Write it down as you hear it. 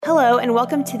Hello, and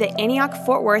welcome to the Antioch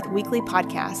Fort Worth Weekly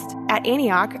Podcast. At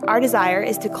Antioch, our desire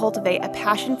is to cultivate a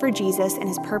passion for Jesus and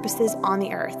his purposes on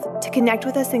the earth. To connect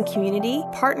with us in community,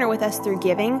 partner with us through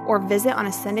giving, or visit on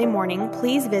a Sunday morning,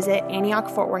 please visit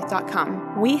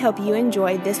AntiochFortWorth.com. We hope you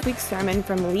enjoy this week's sermon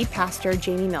from lead pastor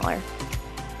Jamie Miller.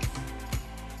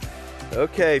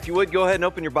 Okay, if you would, go ahead and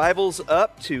open your Bibles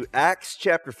up to Acts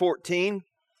chapter 14,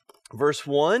 verse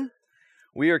 1.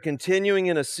 We are continuing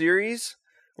in a series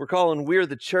we're calling We're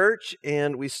the Church,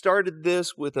 and we started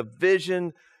this with a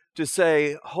vision to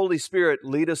say, Holy Spirit,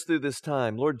 lead us through this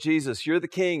time. Lord Jesus, you're the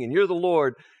King and you're the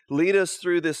Lord. Lead us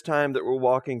through this time that we're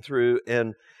walking through.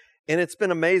 And it's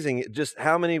been amazing just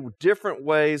how many different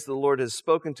ways the Lord has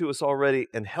spoken to us already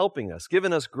and helping us,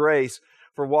 giving us grace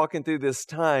for walking through this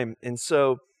time. And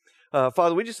so,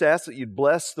 Father, we just ask that you'd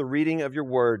bless the reading of your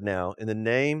word now in the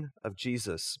name of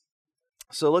Jesus.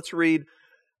 So let's read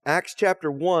Acts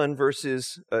chapter 14,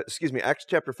 verses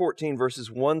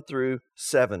 1 through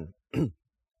 7. The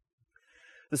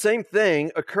same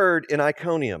thing occurred in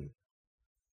Iconium.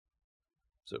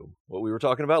 So what we were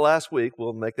talking about last week,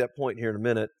 we'll make that point here in a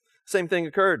minute. Same thing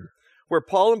occurred, where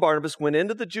Paul and Barnabas went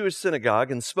into the Jewish synagogue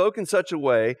and spoke in such a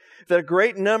way that a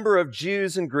great number of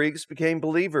Jews and Greeks became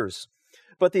believers.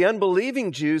 But the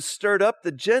unbelieving Jews stirred up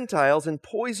the Gentiles and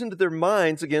poisoned their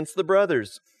minds against the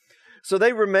brothers. So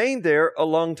they remained there a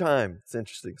long time. It's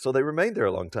interesting. So they remained there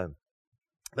a long time.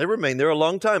 They remained there a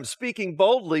long time, speaking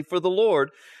boldly for the Lord,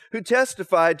 who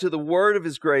testified to the word of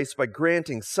his grace by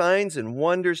granting signs and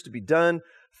wonders to be done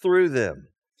through them.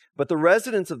 But the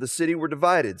residents of the city were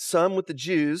divided, some with the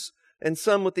Jews and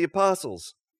some with the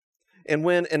apostles. And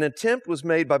when an attempt was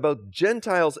made by both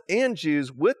Gentiles and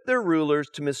Jews with their rulers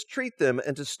to mistreat them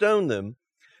and to stone them,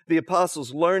 the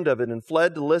apostles learned of it and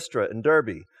fled to Lystra and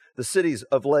Derbe, the cities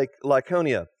of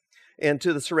Lycaonia, and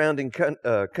to the surrounding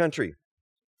country.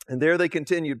 And there they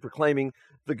continued proclaiming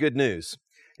the good news.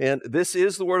 And this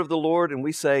is the word of the Lord, and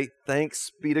we say, thanks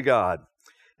be to God.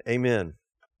 Amen.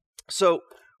 So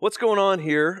what's going on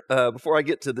here, before I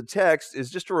get to the text, is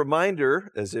just a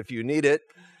reminder, as if you need it,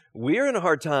 we are in a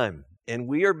hard time, and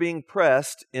we are being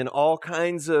pressed in all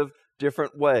kinds of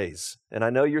different ways. And I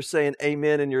know you're saying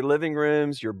amen in your living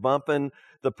rooms, you're bumping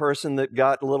the person that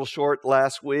got a little short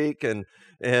last week and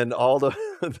all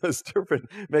those different,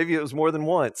 maybe it was more than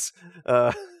once.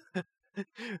 I'm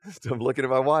looking at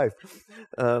my wife.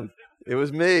 It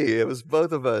was me. It was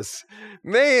both of us.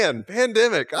 Man,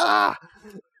 pandemic.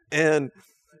 And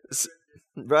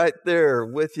right there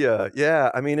with you. Yeah,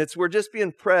 I mean, we're just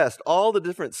being pressed. All the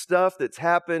different stuff that's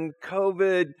happened,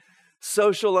 COVID,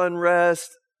 social unrest.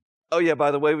 Oh yeah,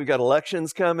 by the way, we've got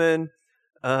elections coming.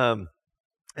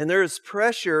 And there is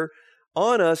pressure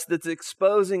on us that's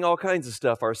exposing all kinds of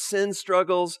stuff. Our sin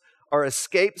struggles, our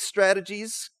escape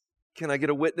strategies. Can I get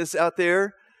a witness out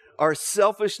there? Our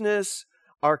selfishness,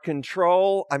 our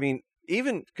control. I mean,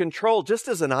 even control just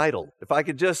as an idol. If I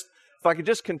could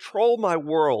just control my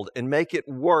world and make it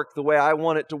work the way I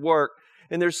want it to work.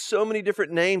 And there's so many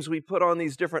different names we put on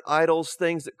these different idols,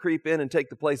 things that creep in and take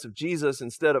the place of Jesus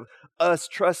instead of us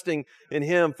trusting in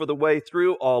him for the way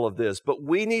through all of this. But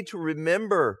we need to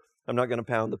remember, I'm not going to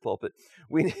pound the pulpit,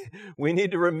 we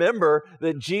need to remember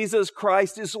that Jesus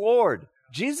Christ is Lord.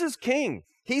 Jesus is King.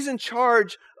 He's in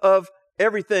charge of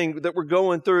everything that we're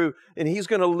going through, and he's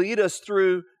going to lead us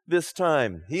through this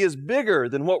time. He is bigger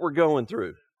than what we're going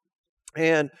through.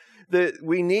 And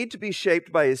we need to be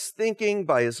shaped by his thinking,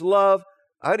 by his love.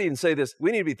 I would even say this,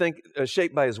 we need to be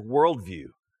shaped by his worldview.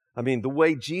 I mean, the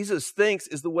way Jesus thinks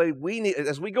is the way we need,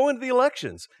 as we go into the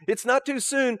elections. It's not too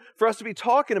soon for us to be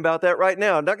talking about that right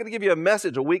now. I'm not going to give you a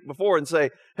message a week before and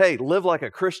say, hey, live like a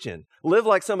Christian. Live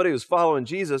like somebody who's following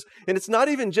Jesus. And it's not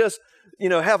even just,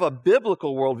 have a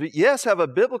biblical worldview. Yes, have a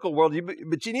biblical worldview,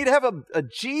 but you need to have a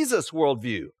Jesus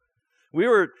worldview. We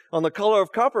were on the Color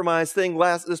of Compromise thing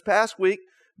this past week.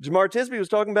 Jamar Tisby was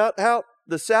talking about how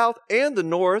the South and the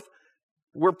North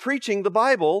were preaching the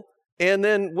Bible and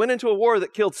then went into a war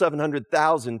that killed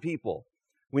 700,000 people.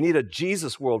 We need a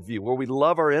Jesus worldview where we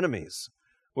love our enemies,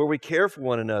 where we care for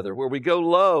one another, where we go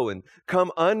low and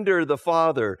come under the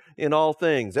Father in all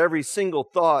things, every single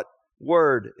thought,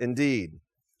 word, and deed.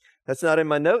 That's not in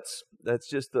my notes. That's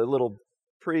just a little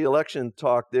pre-election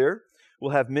talk there.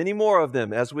 We'll have many more of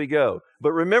them as we go.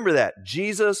 But remember that,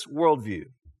 Jesus worldview.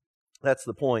 That's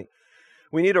the point.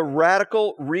 We need a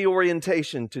radical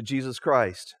reorientation to Jesus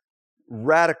Christ.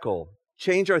 Radical.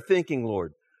 Change our thinking,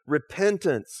 Lord.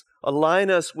 Repentance. Align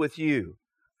us with you.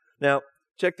 Now,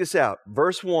 check this out.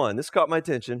 Verse 1. This caught my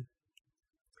attention.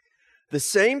 The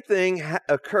same thing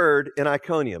occurred in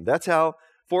Iconium. That's how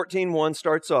 14:1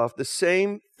 starts off. The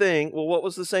same thing. Well, what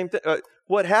was the same thing?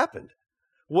 What happened?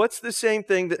 What's the same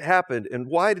thing that happened, and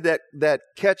why did that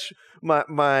catch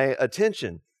my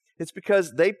attention? It's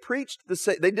because they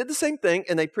did the same thing,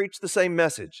 and they preached the same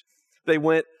message. They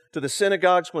went to the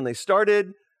synagogues when they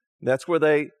started. That's where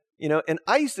they, and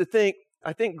I used to think,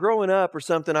 growing up or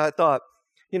something, I thought,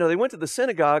 they went to the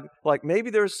synagogue, like maybe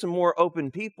there's some more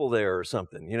open people there or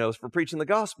something, for preaching the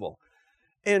gospel.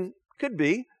 And could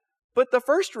be. But the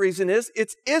first reason is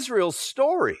it's Israel's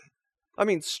story. I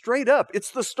mean, straight up,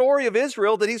 it's the story of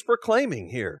Israel that he's proclaiming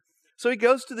here. So he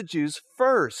goes to the Jews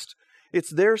first. It's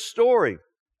their story.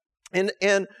 And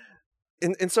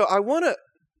so I want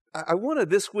to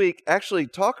this week actually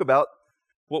talk about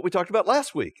what we talked about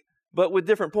last week, but with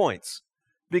different points,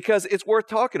 because it's worth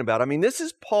talking about. I mean, this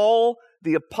is Paul,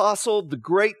 the apostle, the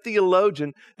great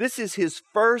theologian. This is his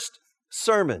first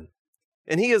sermon,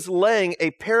 and he is laying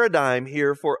a paradigm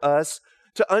here for us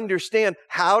to understand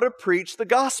how to preach the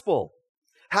gospel,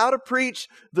 how to preach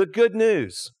the good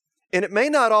news. And it may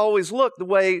not always look the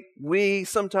way we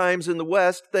sometimes in the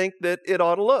West think that it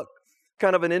ought to look,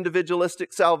 kind of an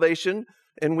individualistic salvation,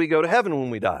 and we go to heaven when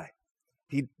we die.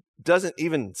 He doesn't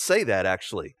even say that,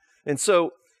 actually. And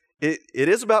so it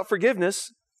is about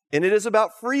forgiveness, and it is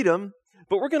about freedom,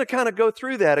 but we're going to kind of go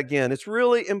through that again. It's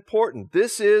really important.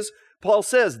 Paul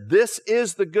says, this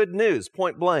is the good news,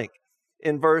 point blank,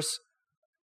 in verse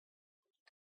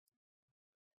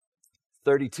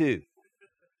 32.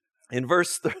 In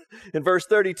verse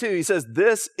 32, he says,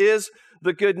 this is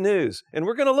the good news. And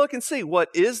we're going to look and see what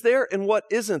is there and what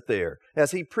isn't there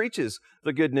as he preaches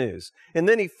the good news. And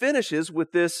then he finishes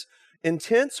with this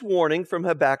intense warning from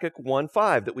Habakkuk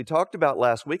 1:5 that we talked about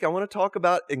last week. I want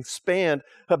to expand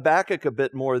Habakkuk a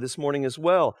bit more this morning as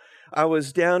well. I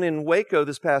was down in Waco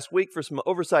this past week for some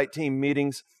oversight team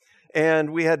meetings,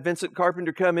 and we had Vincent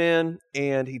Carpenter come in,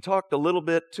 and he talked a little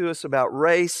bit to us about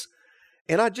race.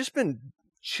 And I'd just been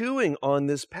chewing on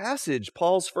this passage,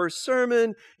 Paul's first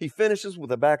sermon. He finishes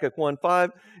with Habakkuk 1:5,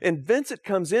 and Vincent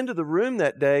comes into the room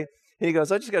that day, and he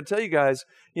goes, I just got to tell you guys,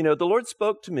 the Lord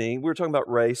spoke to me. We were talking about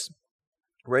race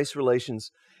relations,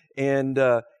 and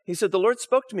he said, the Lord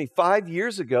spoke to me 5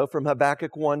 years ago from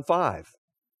Habakkuk 1:5.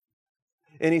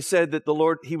 And he said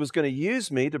that he was going to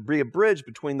use me to be a bridge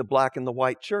between the black and the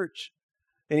white church.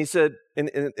 And he said, and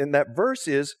that verse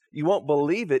is, you won't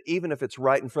believe it even if it's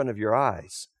right in front of your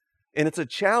eyes. And it's a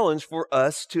challenge for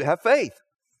us to have faith.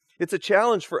 It's a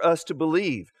challenge for us to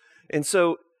believe. And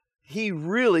so he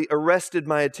really arrested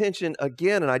my attention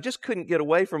again, and I just couldn't get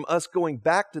away from us going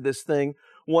back to this thing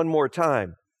one more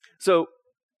time. So,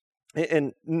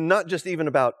 and not just even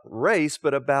about race,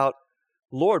 but about,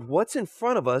 Lord, what's in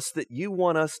front of us that you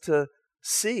want us to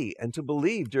see and to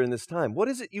believe during this time? What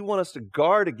is it you want us to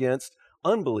guard against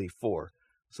unbelief for?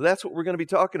 So that's what we're going to be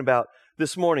talking about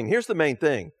this morning. Here's the main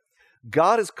thing.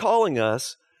 God is calling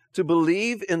us to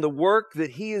believe in the work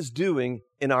that he is doing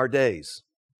in our days.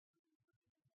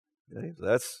 Okay,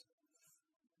 so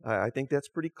I think that's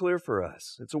pretty clear for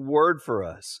us. It's a word for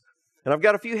us. And I've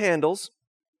got a few handles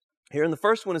here, and the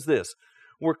first one is this.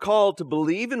 We're called to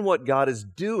believe in what God is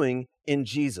doing in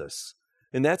Jesus.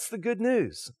 And that's the good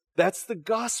news. That's the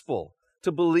gospel,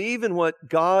 to believe in what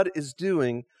God is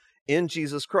doing in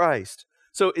Jesus Christ.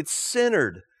 So it's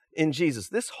centered in Jesus.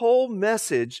 This whole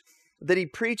message that he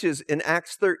preaches in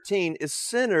Acts 13 is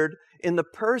centered in the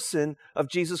person of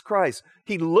Jesus Christ.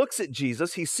 He looks at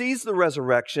Jesus, he sees the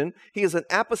resurrection, he is an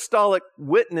apostolic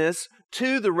witness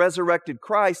to the resurrected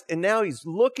Christ, and now he's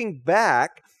looking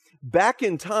back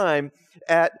in time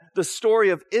at the story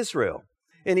of Israel.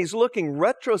 And he's looking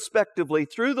retrospectively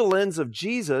through the lens of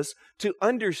Jesus to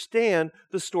understand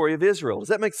the story of Israel. Does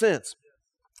that make sense?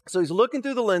 So he's looking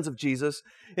through the lens of Jesus,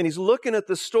 and he's looking at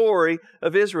the story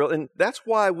of Israel. And that's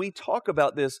why we talk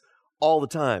about this all the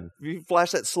time. If you flash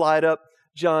that slide up,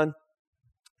 John.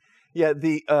 Yeah,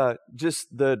 the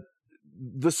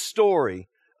story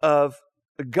of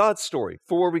God's story.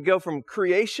 For where we go from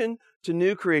creation to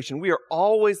new creation. We are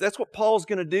always, that's what Paul's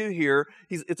going to do here.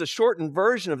 It's a shortened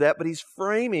version of that, but he's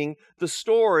framing the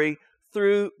story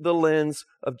through the lens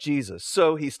of Jesus.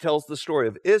 So he tells the story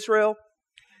of Israel,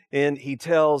 and he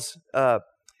tells the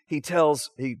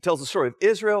story of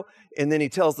Israel, and then he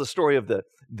tells the story of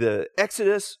the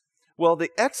Exodus. Well, the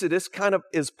Exodus kind of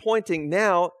is pointing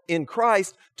now in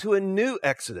Christ to a new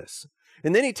Exodus.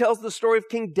 And then he tells the story of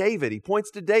King David. He points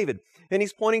to David, and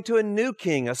he's pointing to a new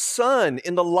king, a son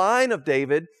in the line of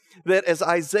David, that as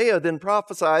Isaiah then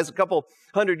prophesies a couple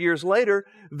hundred years later,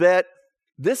 that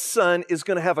this son is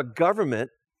going to have a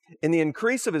government. In the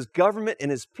increase of his government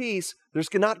and his peace,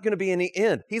 there's not going to be any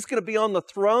end. He's going to be on the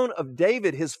throne of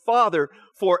David, his father,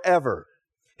 forever.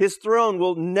 His throne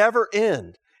will never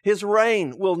end. His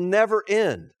reign will never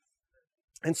end.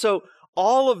 And so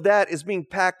all of that is being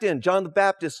packed in. John the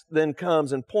Baptist then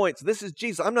comes and points, this is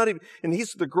Jesus. And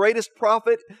he's the greatest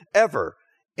prophet ever.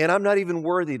 And I'm not even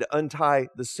worthy to untie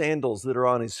the sandals that are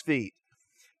on his feet.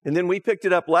 And then we picked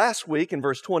it up last week in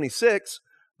verse 26,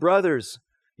 brothers,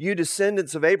 you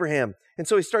descendants of Abraham. And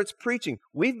so he starts preaching.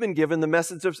 We've been given the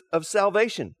message of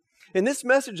salvation. And this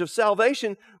message of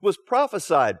salvation was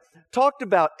prophesied, talked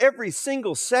about every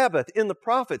single Sabbath in the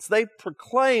prophets. They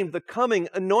proclaimed the coming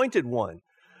anointed one.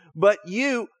 But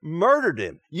you murdered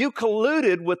him. You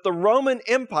colluded with the Roman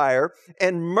Empire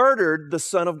and murdered the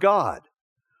Son of God.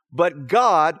 But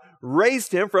God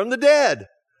raised him from the dead.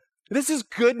 This is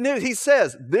good news. He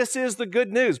says, this is the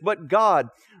good news. But God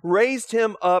raised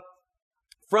him up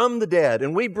from the dead.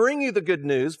 And we bring you the good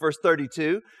news, verse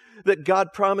 32, that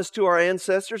God promised to our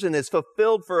ancestors and has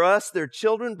fulfilled for us, their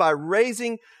children, by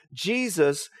raising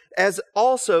Jesus, as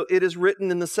also it is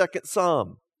written in the second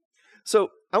Psalm. So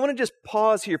I want to just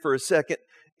pause here for a second,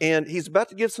 and he's about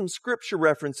to give some scripture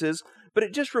references, but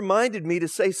it just reminded me to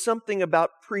say something about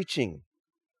preaching,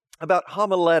 about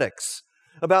homiletics,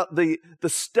 about the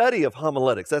study of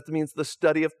homiletics. That means the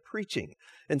study of preaching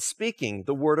and speaking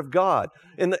the Word of God,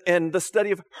 and the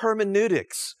study of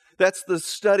hermeneutics. That's the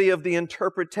study of the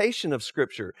interpretation of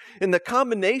Scripture, and the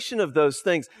combination of those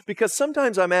things. Because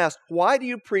sometimes I'm asked, why do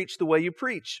you preach the way you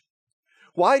preach?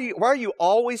 Why are you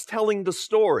always telling the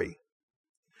story?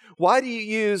 Why do you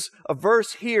use a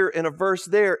verse here and a verse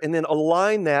there and then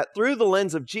align that through the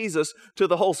lens of Jesus to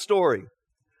the whole story?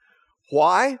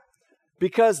 Why?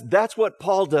 Because that's what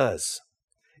Paul does.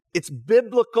 It's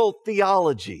biblical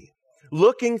theology,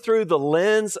 looking through the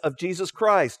lens of Jesus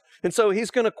Christ. And so he's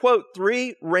going to quote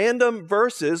 3 random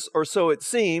verses, or so it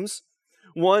seems,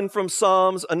 one from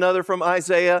Psalms, another from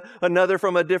Isaiah, another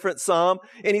from a different Psalm,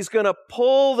 and he's going to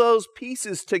pull those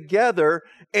pieces together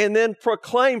and then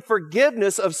proclaim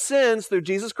forgiveness of sins through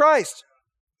Jesus Christ.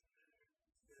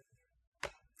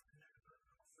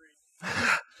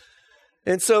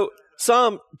 And so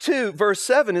Psalm 2, verse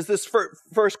 7 is this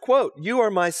first quote, you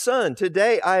are my son,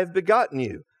 today I have begotten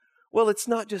you. Well, it's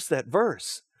not just that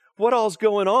verse. What all's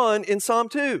going on in Psalm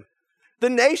 2? The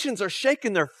nations are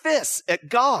shaking their fists at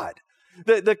God.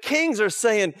 The kings are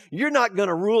saying, you're not going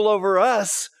to rule over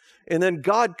us. And then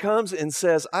God comes and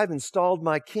says, I've installed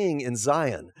my king in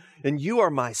Zion, and you are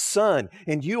my son,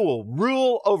 and you will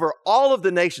rule over all of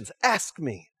the nations. Ask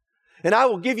me, and I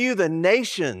will give you the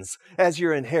nations as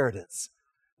your inheritance.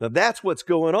 Now that's what's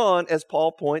going on as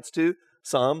Paul points to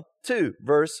Psalm 2,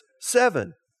 verse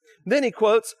 7. Then he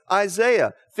quotes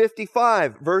Isaiah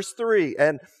 55, verse 3.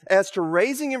 And as to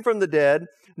raising him from the dead,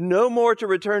 no more to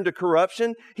return to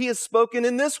corruption, he has spoken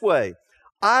in this way.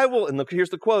 I will, and look, here's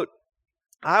the quote,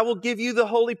 I will give you the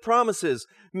holy promises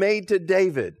made to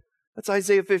David. That's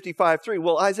Isaiah 55, 3.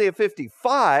 Well, Isaiah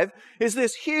 55 is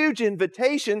this huge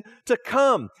invitation to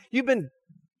come. You've been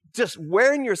just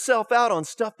wearing yourself out on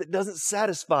stuff that doesn't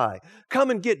satisfy.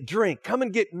 Come and get drink. Come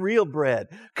and get real bread.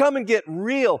 Come and get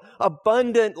real,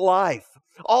 abundant life.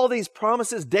 All these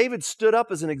promises, David stood up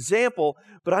as an example,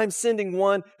 but I'm sending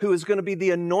one who is going to be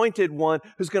the anointed one,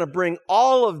 who's going to bring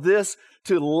all of this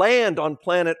to land on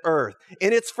planet Earth.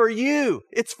 And it's for you.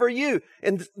 It's for you.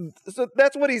 And so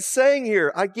that's what he's saying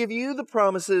here. I give you the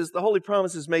promises, the holy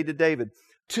promises made to David,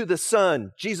 to the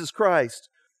Son, Jesus Christ.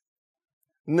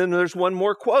 And then there's one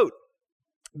more quote.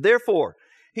 Therefore,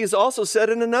 he has also said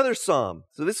in another psalm,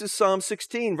 so this is Psalm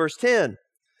 16, verse 10,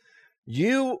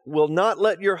 you will not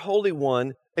let your Holy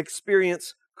One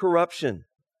experience corruption.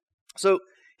 So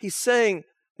he's saying,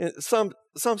 Psalm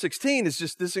 16 is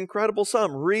just this incredible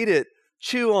psalm. Read it,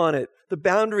 chew on it. The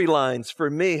boundary lines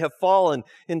for me have fallen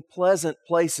in pleasant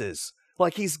places.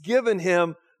 Like he's given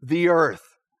him the earth.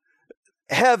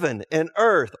 Heaven and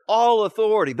earth, all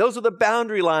authority. Those are the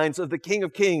boundary lines of the King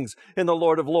of Kings and the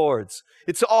Lord of Lords.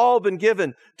 It's all been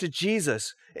given to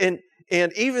Jesus. And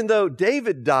even though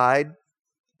David died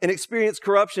and experienced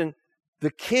corruption, the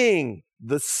King,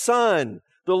 the Son,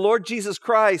 the Lord Jesus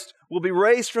Christ will be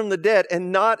raised from the dead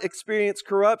and not experience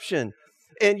corruption.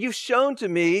 And you've shown to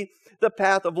me the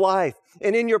path of life.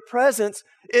 And in your presence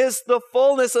is the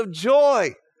fullness of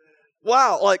joy.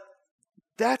 Wow, like,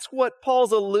 that's what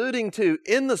Paul's alluding to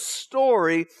in the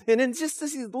story. And in just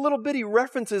these little bitty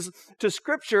references to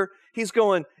Scripture, he's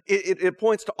going, it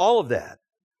points to all of that.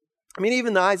 I mean,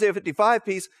 even the Isaiah 55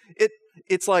 piece,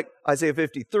 it's like Isaiah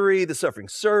 53, the suffering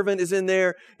servant is in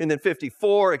there. And then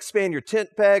 54, expand your tent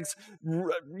pegs,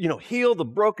 heal the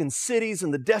broken cities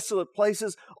and the desolate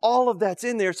places. All of that's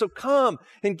in there. So come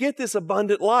and get this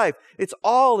abundant life. It's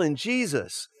all in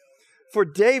Jesus. For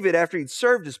David, after he'd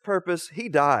served his purpose, he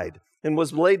died and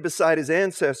was laid beside his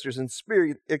ancestors and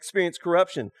experienced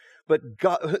corruption.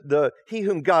 but he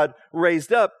whom God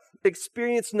raised up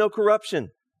experienced no corruption.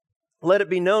 Let it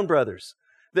be known, brothers,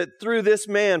 that through this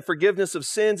man forgiveness of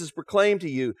sins is proclaimed to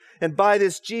you, and by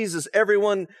this Jesus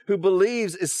everyone who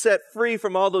believes is set free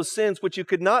from all those sins which you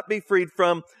could not be freed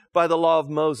from by the law of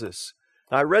Moses.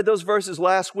 Now, I read those verses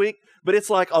last week, but it's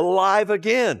like alive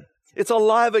again. It's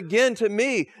alive again to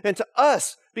me and to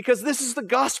us, because this is the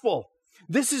gospel.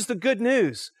 This is the good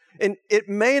news. And it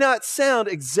may not sound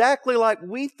exactly like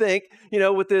we think,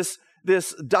 with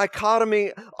this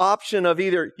dichotomy option of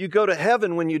either you go to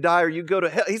heaven when you die or you go to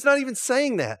hell. He's not even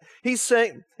saying that. He's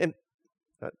saying, and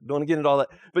I don't want to get into all that,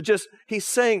 but just he's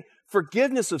saying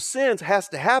forgiveness of sins has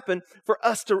to happen for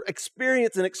us to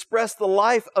experience and express the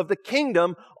life of the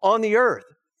kingdom on the earth.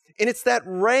 And it's that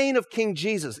reign of King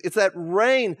Jesus. It's that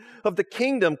reign of the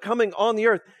kingdom coming on the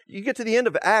earth. You get to the end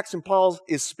of Acts and Paul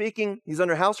is speaking. He's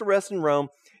under house arrest in Rome.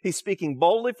 He's speaking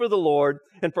boldly for the Lord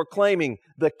and proclaiming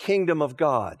the kingdom of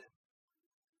God.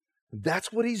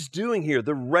 That's what he's doing here.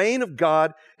 The reign of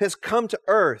God has come to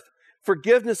earth.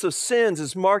 Forgiveness of sins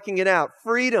is marking it out.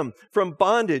 Freedom from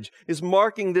bondage is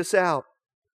marking this out.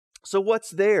 So what's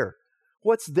there?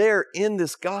 What's there in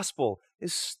this gospel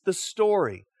is the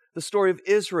story of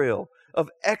Israel, of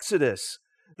Exodus.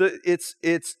 It's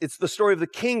the story of the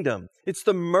kingdom. It's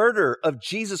the murder of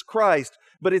Jesus Christ,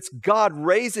 but it's God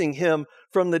raising him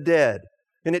from the dead.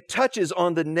 And it touches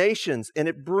on the nations, and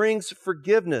it brings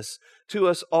forgiveness to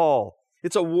us all.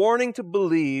 It's a warning to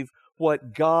believe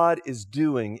what God is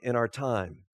doing in our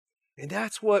time. And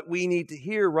that's what we need to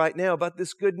hear right now about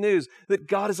this good news, that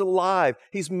God is alive.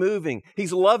 He's moving.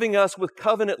 He's loving us with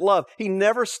covenant love. He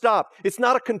never stopped. It's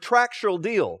not a contractual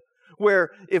deal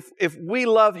where if we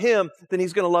love him, then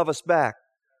he's going to love us back.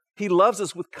 He loves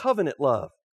us with covenant love.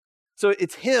 So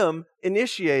it's him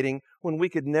initiating when we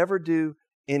could never do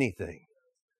anything.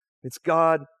 It's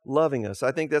God loving us.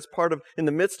 I think that's part of, in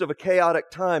the midst of a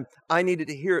chaotic time, I needed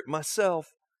to hear it myself,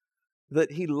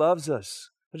 that he loves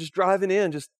us. I'm just driving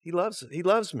in, he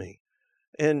loves me.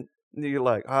 And you're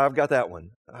like, I've got that one.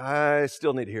 I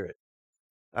still need to hear it.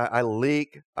 I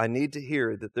leak. I need to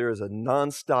hear that there is a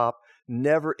nonstop,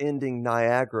 never-ending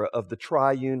Niagara of the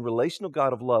triune relational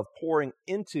God of love pouring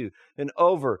into and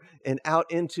over and out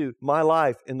into my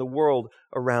life and the world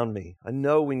around me. I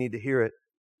know we need to hear it.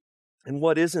 And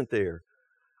what isn't there?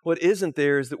 What isn't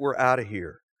there is that we're out of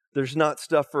here. There's not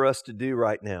stuff for us to do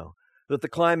right now. That the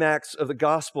climax of the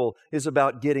gospel is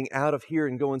about getting out of here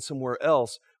and going somewhere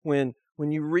else. When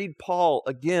you read Paul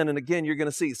again and again, you're going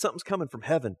to see something's coming from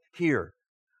heaven here.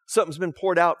 Something's been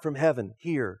poured out from heaven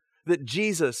here. That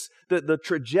Jesus, that the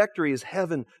trajectory is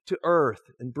heaven to earth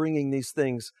and bringing these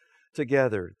things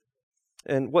together.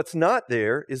 And what's not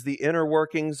there is the inner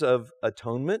workings of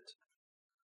atonement,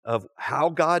 of how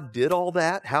God did all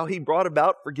that, how he brought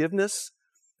about forgiveness.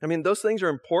 I mean, those things are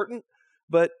important,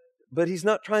 but he's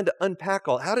not trying to unpack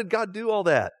all. How did God do all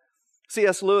that?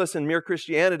 C.S. Lewis in Mere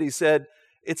Christianity said,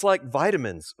 it's like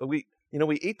vitamins. We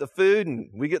eat the food and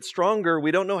we get stronger. We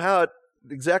don't know how it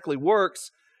exactly works.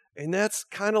 And that's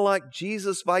kind of like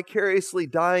Jesus vicariously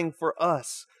dying for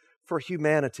us, for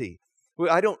humanity.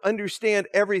 I don't understand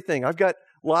everything. I've got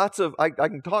I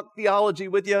can talk theology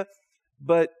with you,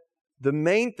 but the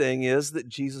main thing is that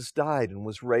Jesus died and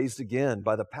was raised again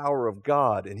by the power of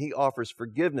God, and he offers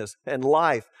forgiveness and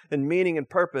life and meaning and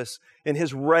purpose in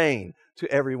his reign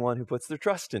to everyone who puts their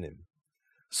trust in him.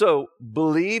 So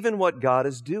believe in what God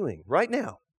is doing right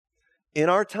now in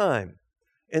our time.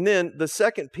 And then the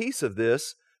second piece of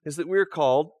this is that we're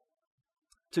called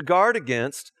to guard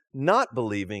against not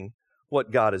believing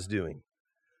what God is doing,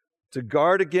 to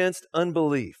guard against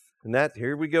unbelief. And that,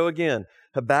 here we go again.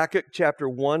 Habakkuk chapter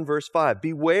 1, verse 5.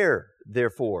 Beware,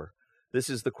 therefore. This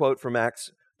is the quote from Acts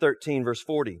 13, verse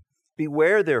 40.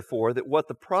 Beware, therefore, that what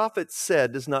the prophet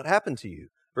said does not happen to you.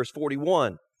 Verse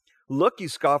 41. Look, you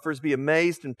scoffers, be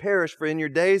amazed and perish, for in your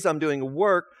days I'm doing a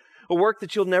work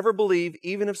that you'll never believe,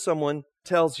 even if someone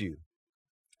tells you.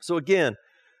 So again,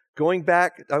 going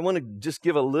back, I want to just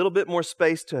give a little bit more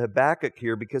space to Habakkuk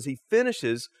here, because he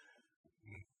finishes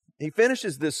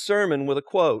this sermon with a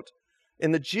quote.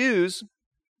 And the Jews,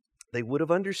 they would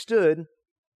have understood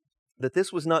that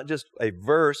this was not just a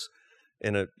verse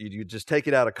and you just take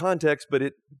it out of context, but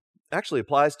it actually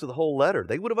applies to the whole letter.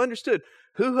 They would have understood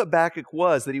who Habakkuk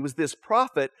was, that he was this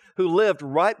prophet who lived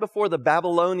right before the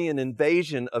Babylonian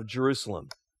invasion of Jerusalem.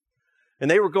 And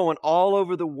they were going all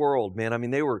over the world, man. I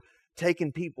mean, they were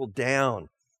taking people down.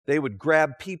 They would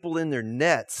grab people in their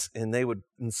nets and they would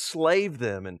enslave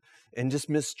them and just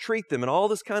mistreat them and all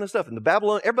this kind of stuff. And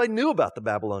everybody knew about the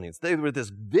Babylonians. They were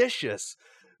this vicious,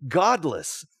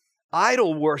 godless,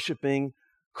 idol-worshiping,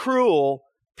 cruel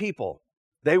people.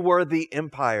 They were the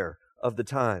empire of the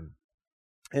time.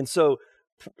 And so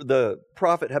the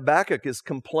prophet Habakkuk is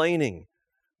complaining,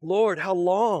 Lord, how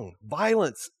long?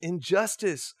 Violence,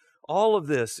 injustice, all of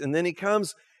this. And then he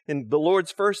comes, and the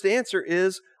Lord's first answer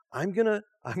is, I'm gonna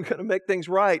make things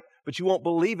right, but you won't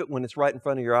believe it when it's right in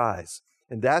front of your eyes.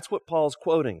 And that's what Paul's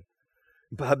quoting.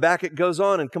 But Habakkuk goes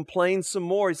on and complains some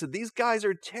more. He said, these guys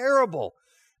are terrible.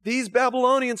 These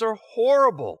Babylonians are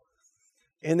horrible.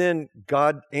 And then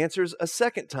God answers a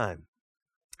second time.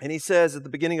 And he says at the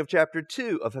beginning of chapter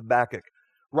 2 of Habakkuk,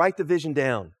 write the vision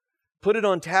down. Put it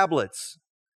on tablets.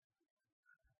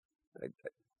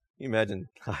 You imagine,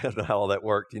 I don't know how all that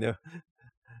worked,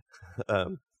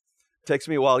 Takes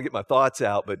me a while to get my thoughts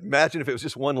out, but imagine if it was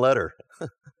just one letter.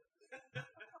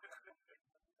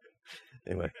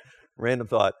 Anyway, random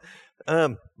thought.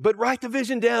 But write the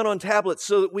vision down on tablets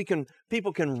so that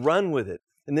people can run with it.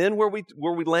 And then where we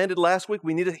landed last week,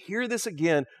 we need to hear this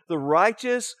again. The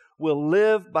righteous will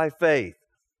live by faith.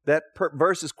 That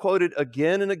verse is quoted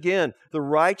again and again. The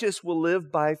righteous will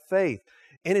live by faith.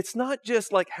 And it's not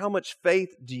just like how much faith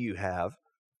do you have?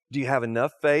 Do you have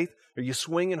enough faith? Are you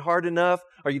swinging hard enough?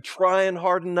 Are you trying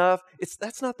hard enough?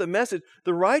 That's not the message.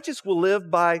 The righteous will live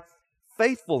by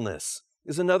faithfulness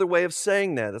is another way of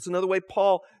saying that. That's another way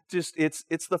Paul it's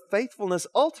the faithfulness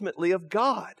ultimately of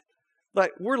God.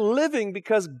 Like we're living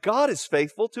because God is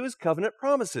faithful to His covenant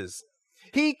promises.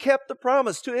 He kept the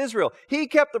promise to Israel. He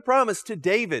kept the promise to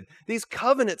David. These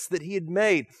covenants that He had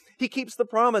made. He keeps the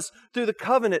promise through the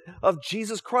covenant of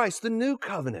Jesus Christ, the new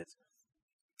covenant.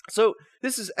 So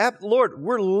this is, Lord,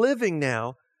 we're living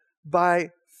now by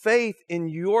faith in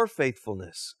your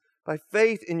faithfulness, by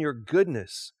faith in your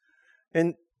goodness.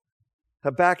 And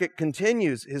Habakkuk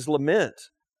continues his lament.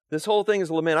 This whole thing is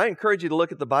a lament. I encourage you to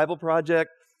look at the Bible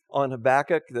Project on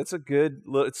Habakkuk. That's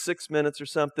it's 6 minutes or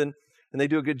something, and they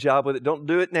do a good job with it. Don't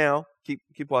do it now.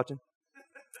 Keep watching.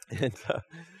 And,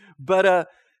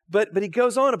 but he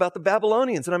goes on about the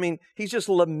Babylonians, and I mean, he's just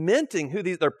lamenting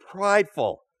they're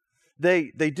prideful.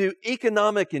 They do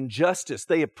economic injustice.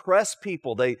 They oppress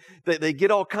people. They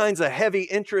get all kinds of heavy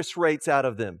interest rates out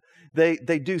of them. They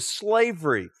do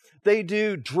slavery. They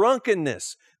do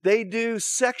drunkenness. They do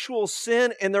sexual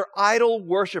sin, and they're idol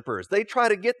worshipers. They try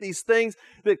to get these things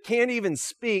that can't even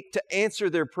speak to answer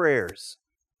their prayers.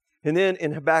 And then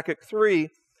in Habakkuk 3,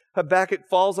 Habakkuk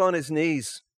falls on his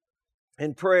knees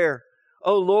in prayer.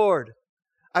 Oh Lord,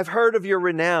 I've heard of your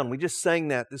renown. We just sang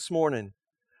that this morning.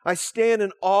 I stand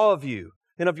in awe of you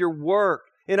and of your work.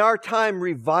 In our time,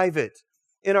 revive it.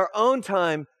 In our own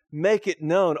time, make it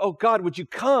known. Oh God, would you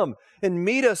come and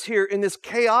meet us here in this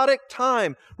chaotic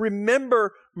time?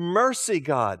 Remember mercy,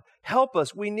 God. Help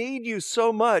us. We need you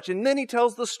so much. And then he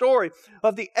tells the story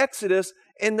of the Exodus,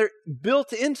 and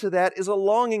built into that is a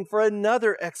longing for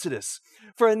another Exodus,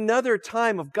 for another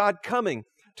time of God coming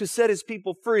to set His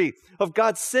people free, of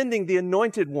God sending the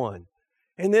Anointed One.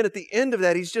 And then at the end of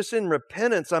that, he's just in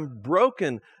repentance. I'm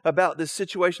broken about this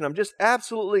situation. I'm just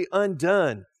absolutely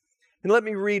undone. And let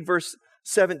me read verse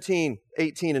 17,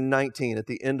 18, and 19 at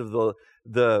the end of the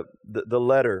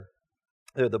letter,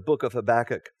 the book of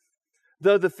Habakkuk.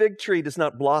 Though the fig tree does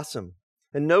not blossom,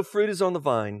 and no fruit is on the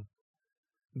vine,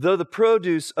 though the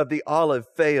produce of the olive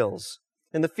fails,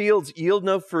 and the fields yield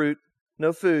no fruit,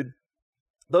 no food,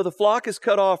 though the flock is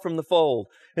cut off from the fold,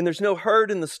 and there's no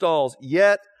herd in the stalls,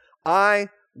 yet I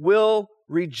will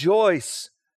rejoice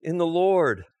in the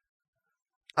Lord.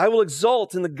 I will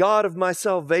exult in the God of my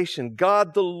salvation.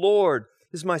 God the Lord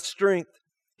is my strength.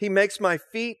 He makes my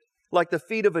feet like the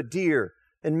feet of a deer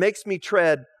and makes me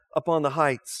tread upon the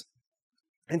heights.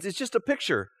 And it's just a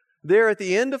picture there at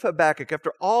the end of Habakkuk,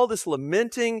 after all this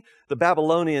lamenting, the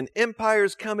Babylonian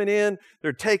Empire's coming in,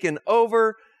 they're taking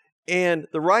over, and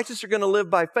the righteous are going to live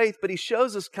by faith, but he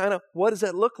shows us kind of what does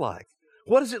that look like?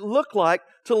 What does it look like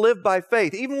to live by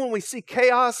faith? Even when we see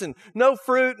chaos and no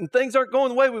fruit and things aren't going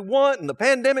the way we want and the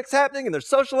pandemic's happening and there's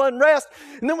social unrest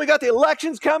and then we got the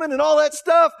elections coming and all that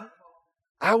stuff,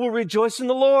 I will rejoice in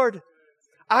the Lord.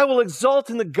 I will exult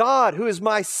in the God who is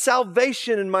my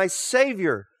salvation and my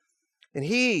Savior. And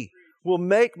He will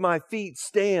make my feet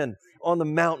stand on the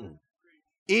mountain.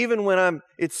 Even when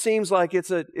it seems like it's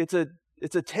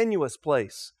a tenuous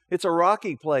place. It's a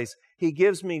rocky place. He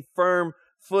gives me firm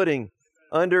footing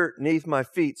underneath my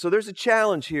feet. So there's a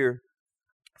challenge here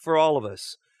for all of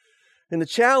us. And the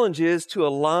challenge is to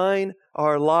align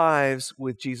our lives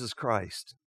with Jesus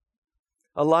Christ.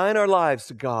 Align our lives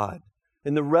to God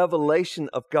in the revelation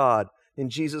of God in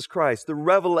Jesus Christ. The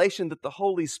revelation that the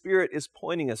Holy Spirit is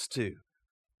pointing us to.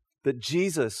 That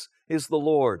Jesus is the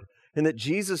Lord and that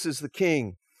Jesus is the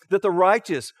King. That the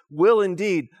righteous will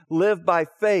indeed live by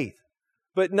faith.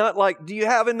 but not like, do you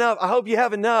have enough? I hope you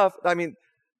have enough. I mean,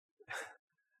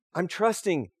 I'm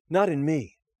trusting not in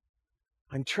me.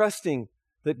 I'm trusting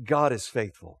that God is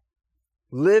faithful.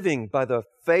 Living by the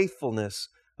faithfulness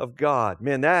of God.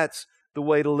 Man, that's the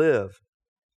way to live.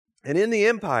 And in the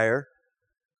empire,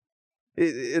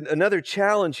 another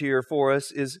challenge here for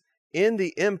us is in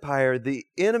the empire, the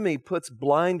enemy puts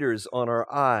blinders on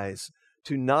our eyes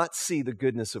to not see the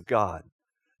goodness of God,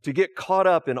 to get caught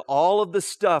up in all of the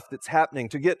stuff that's happening,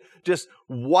 to get just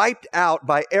wiped out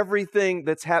by everything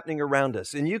that's happening around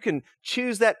us. And you can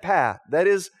choose that path.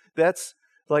 That's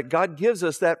like God gives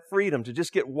us that freedom to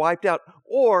just get wiped out.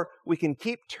 Or we can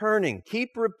keep turning,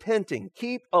 keep repenting,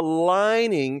 keep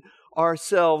aligning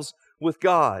ourselves with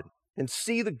God and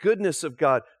see the goodness of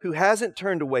God who hasn't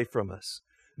turned away from us.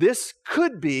 This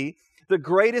could be the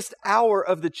greatest hour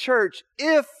of the church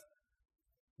if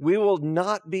we will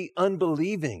not be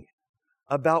unbelieving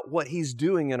about what He's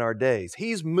doing in our days.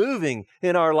 He's moving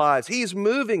in our lives. He's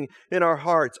moving in our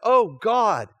hearts. Oh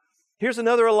God, here's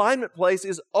another alignment place,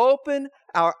 is open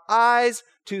our eyes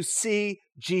to see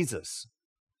Jesus.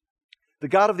 The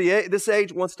God of this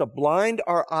age wants to blind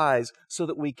our eyes so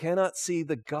that we cannot see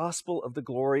the gospel of the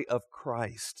glory of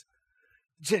Christ.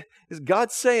 Is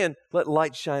God saying, let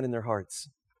light shine in their hearts?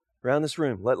 Around this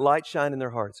room, let light shine in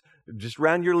their hearts. Just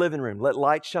around your living room, let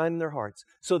light shine in their hearts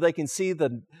so they can see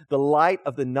the light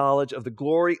of the knowledge of the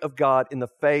glory of God in the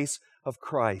face of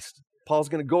Christ. Paul's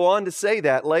going to go on to say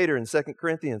that later in 2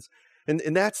 Corinthians.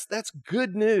 And that's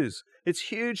good news. It's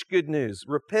huge good news.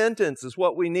 Repentance is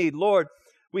what we need. Lord,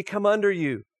 we come under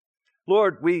You.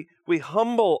 Lord, we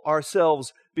humble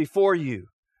ourselves before You.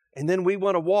 And then we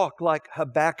want to walk like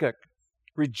Habakkuk,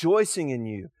 rejoicing in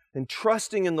You and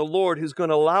trusting in the Lord who's going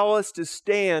to allow us to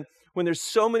stand when there's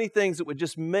so many things that would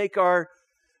just make our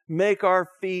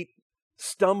feet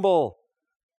stumble.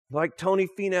 Like Tony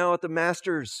Finau at the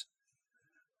Masters.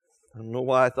 I don't know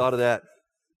why I thought of that.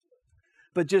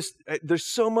 But just, there's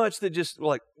so much that just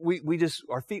like, we just,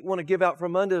 our feet want to give out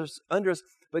from under us,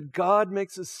 but God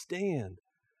makes us stand.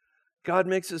 God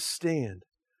makes us stand.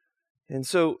 And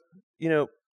so,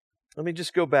 let me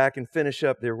just go back and finish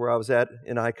up there where I was at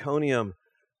in Iconium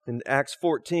in Acts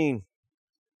 14.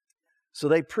 So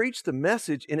they preach the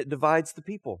message and it divides the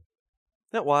people.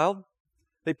 Isn't that wild?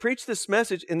 They preach this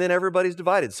message and then everybody's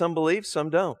divided. Some believe, some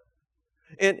don't.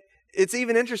 And it's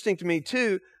even interesting to me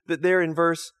too that there in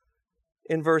verse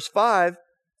 5,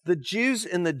 the Jews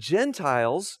and the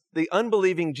Gentiles, the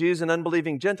unbelieving Jews and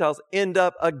unbelieving Gentiles, end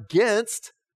up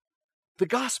against the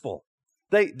gospel.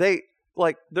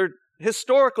 They're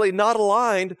historically not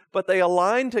aligned, but they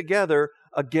align together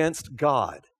against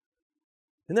God.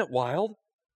 Isn't that wild?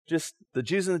 Just the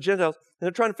Jews and the Gentiles, and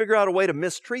they're trying to figure out a way to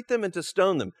mistreat them and to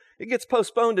stone them. It gets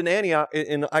postponed in Antioch,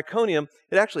 in Iconium.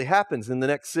 It actually happens in the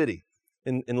next city,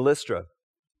 in Lystra.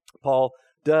 Paul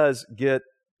does get,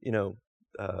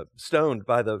 stoned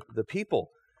by the people.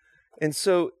 And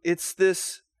so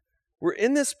we're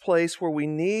in this place where we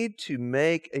need to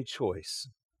make a choice.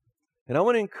 And I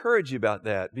want to encourage you about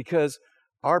that because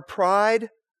our pride,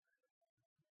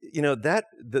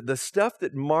 the stuff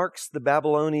that marks the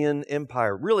Babylonian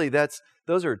Empire, really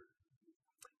those are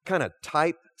kind of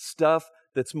type stuff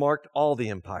that's marked all the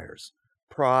empires.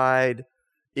 Pride,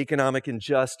 economic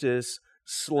injustice,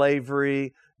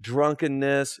 slavery,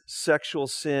 drunkenness, sexual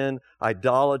sin,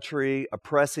 idolatry,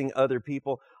 oppressing other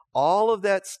people. All of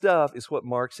that stuff is what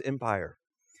marks empire.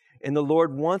 And the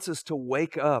Lord wants us to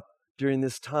wake up during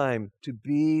this time to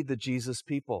be the Jesus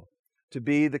people, to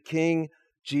be the King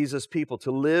Jesus people, to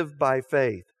live by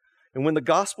faith. And when the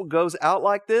gospel goes out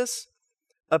like this,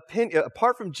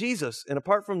 apart from Jesus and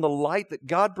apart from the light that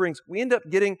God brings, we end up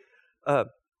getting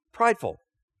prideful.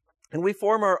 And we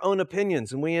form our own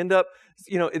opinions and we end up,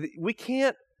 we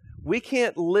can't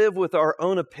live with our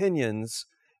own opinions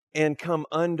and come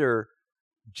under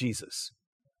Jesus.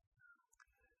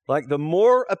 Like the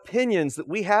more opinions that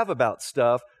we have about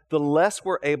stuff, the less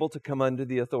we're able to come under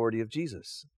the authority of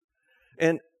Jesus.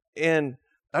 And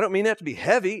I don't mean that to be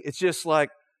heavy. It's just like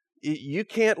you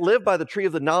can't live by the tree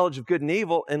of the knowledge of good and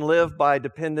evil and live by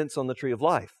dependence on the tree of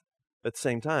life at the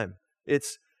same time.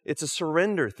 It's a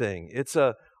surrender thing. It's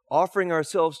a offering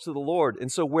ourselves to the Lord.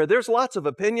 And so where there's lots of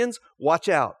opinions, watch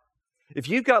out. If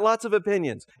you've got lots of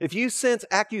opinions, if you sense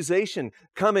accusation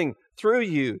coming through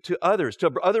you to others,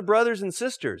 to other brothers and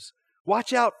sisters,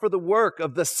 watch out for the work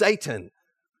of the Satan,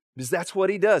 because that's what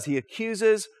he does. He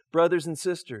accuses brothers and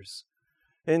sisters.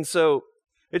 And so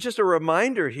it's just a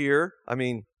reminder here. I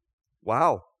mean,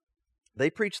 wow, they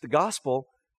preach the gospel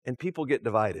and people get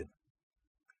divided.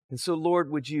 And so, Lord,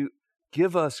 would you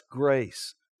give us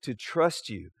grace to trust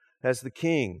you as the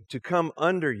King, to come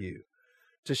under you,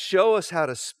 to show us how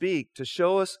to speak, to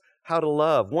show us how to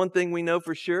love. One thing we know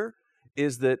for sure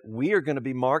is that we are going to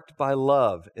be marked by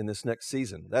love in this next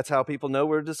season. That's how people know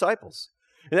we're disciples.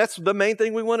 And that's the main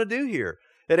thing we want to do here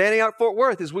at Antioch Fort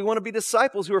Worth, is we want to be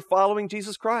disciples who are following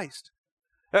Jesus Christ.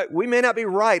 We may not be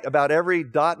right about every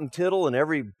dot and tittle and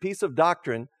every piece of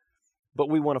doctrine, but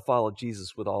we want to follow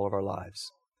Jesus with all of our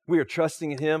lives. We are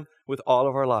trusting in Him with all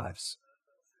of our lives.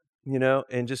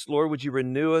 And just, Lord, would you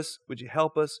renew us? Would you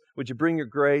help us? Would you bring your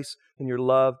grace and your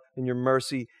love and your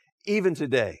mercy even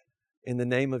today in the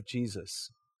name of Jesus?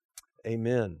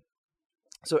 Amen.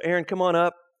 So Aaron, come on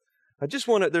up.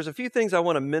 There's a few things I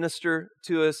want to minister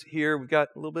to us here. We've got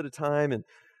a little bit of time and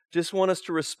just want us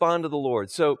to respond to the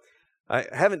Lord. So I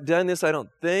haven't done this, I don't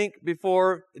think,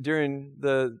 before during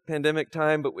the pandemic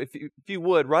time, but if you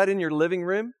would, right in your living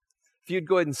room, if you'd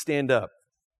go ahead and stand up.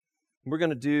 We're going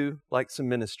to do like some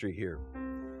ministry here.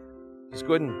 Just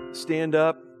go ahead and stand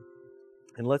up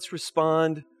and let's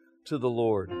respond to the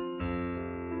Lord.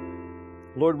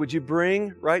 Lord, would you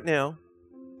bring right now,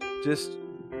 just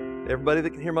everybody that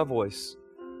can hear my voice,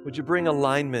 would you bring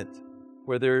alignment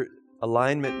where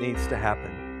alignment needs to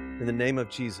happen in the name of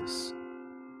Jesus?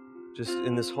 Just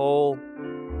in this whole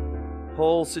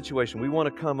situation. We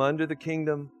want to come under the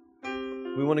kingdom.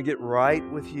 We want to get right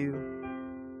with you.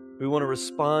 We want to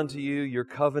respond to you, your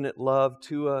covenant love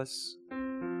to us.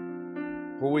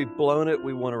 Where we've blown it,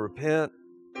 we want to repent.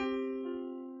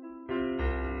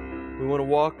 We want to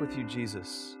walk with you,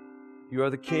 Jesus. You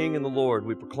are the King and the Lord.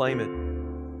 We proclaim it.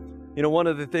 One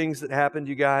of the things that happened,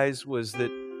 you guys, was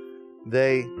that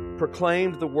they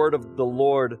proclaimed the word of the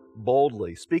Lord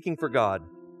boldly, speaking for God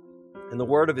and the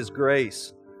word of His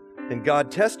grace. And God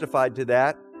testified to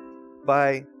that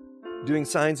by doing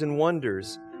signs and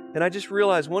wonders. And I just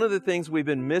realized one of the things we've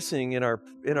been missing in our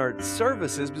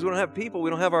services, because we don't have people, we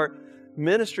don't have our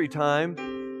ministry time,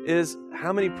 is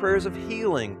how many prayers of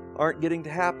healing aren't getting to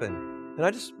happen. And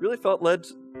I just really felt led,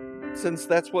 since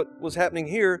that's what was happening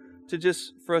here,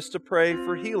 for us to pray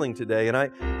for healing today. And I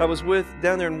was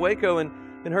down there in Waco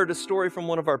and heard a story from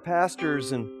one of our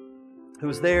pastors who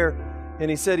was there, and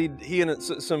he said he and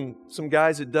some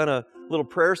guys had done a little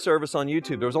prayer service on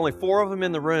YouTube. There was only 4 of them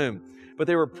in the room, but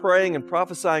they were praying and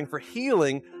prophesying for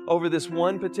healing over this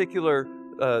one particular,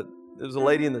 there was a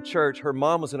lady in the church, her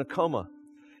mom was in a coma,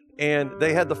 and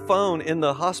they had the phone in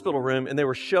the hospital room, and they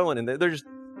were showing, and they're just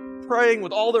praying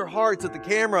with all their hearts at the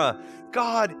camera,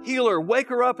 God, heal her, wake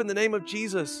her up in the name of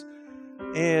Jesus.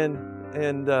 And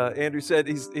Andrew said,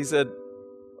 he said,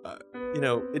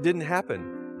 it didn't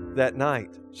happen that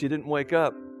night. She didn't wake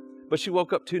up, but she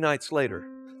woke up 2 nights later.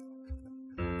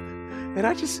 And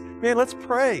let's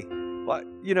pray.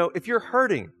 If you're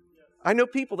hurting, I know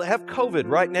people that have COVID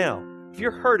right now. If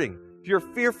you're hurting, if you're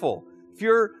fearful, if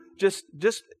you're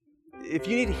if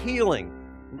you need healing,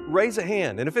 raise a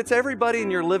hand. And if it's everybody in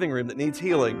your living room that needs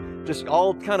healing, just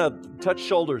all kind of touch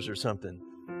shoulders or something.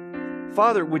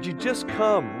 Father, would you just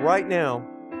come right now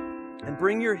and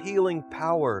bring your healing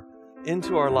power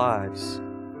into our lives?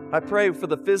 I pray for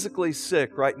the physically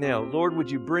sick right now. Lord, would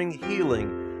you bring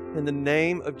healing in the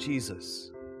name of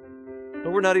Jesus?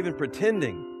 Lord, we're not even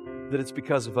pretending that it's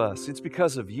because of us. It's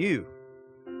because of you.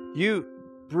 You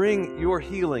bring your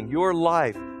healing, your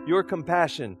life, your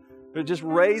compassion, to just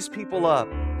raise people up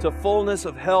to fullness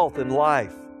of health and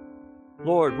life.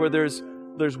 Lord, where there's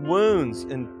wounds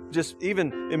and just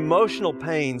even emotional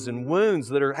pains and wounds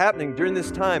that are happening during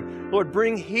this time, Lord,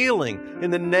 bring healing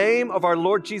in the name of our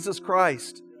Lord Jesus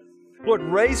Christ. Lord,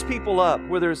 raise people up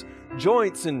where there's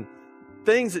joints and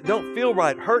things that don't feel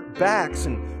right, hurt backs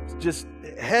and just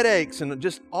headaches and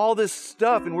just all this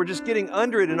stuff, and we're just getting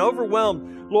under it and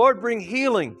overwhelmed. Lord, bring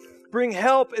healing, bring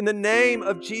help in the name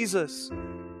of Jesus.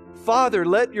 Father,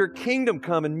 let your kingdom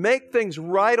come and make things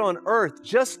right on earth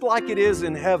just like it is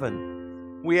in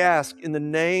heaven. We ask in the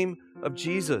name of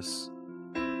Jesus.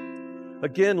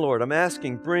 Again, Lord, I'm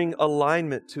asking, bring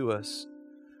alignment to us.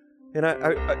 And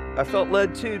I felt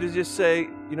led too to just say,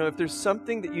 if there's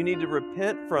something that you need to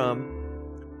repent from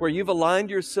where you've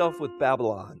aligned yourself with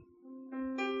Babylon,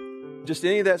 just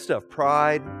any of that stuff,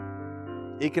 pride,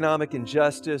 economic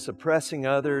injustice, oppressing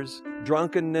others,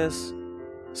 drunkenness,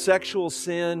 sexual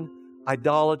sin,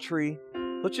 idolatry.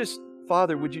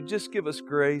 Father, would you just give us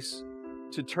grace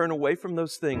to turn away from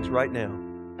those things right now?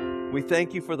 We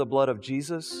thank you for the blood of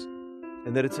Jesus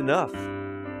and that it's enough,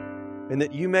 and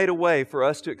that you made a way for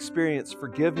us to experience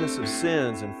forgiveness of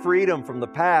sins and freedom from the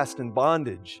past and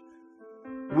bondage.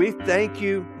 We thank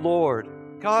you, Lord.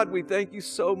 God, we thank you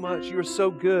so much. You are so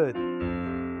good.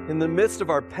 In the midst of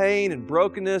our pain and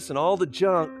brokenness and all the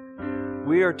junk,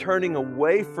 we are turning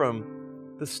away from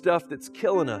the stuff that's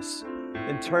killing us,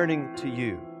 and turning to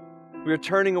you. We are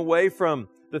turning away from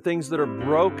the things that are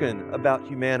broken about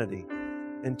humanity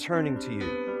and turning to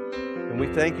you. And we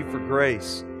thank you for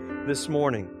grace this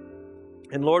morning.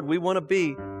 And Lord, we want to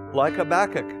be like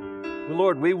Habakkuk.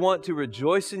 Lord, we want to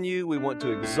rejoice in you. We want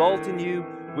to exult in you.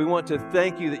 We want to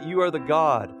thank you that you are the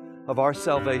God of our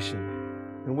salvation.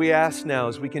 And we ask now,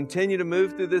 as we continue to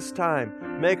move through this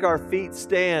time, make our feet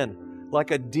stand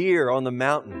like a deer on the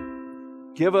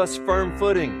mountain. Give us firm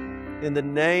footing in the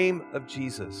name of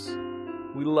Jesus.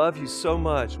 We love you so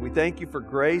much. We thank you for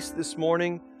grace this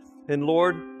morning. And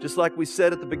Lord, just like we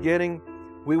said at the beginning,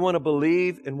 we want to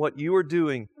believe in what you are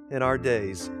doing in our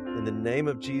days. In the name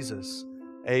of Jesus,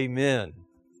 amen.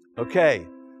 Okay,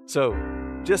 so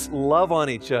just love on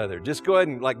each other. Just go ahead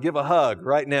and give a hug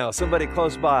right now, somebody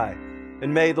close by.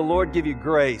 And may the Lord give you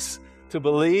grace to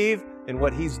believe in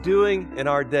what He's doing in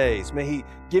our days. May He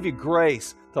give you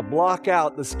grace to block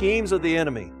out the schemes of the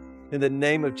enemy in the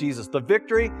name of Jesus. The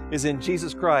victory is in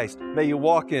Jesus Christ. May you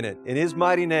walk in it. In His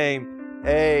mighty name,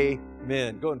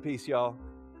 amen. Go in peace, y'all.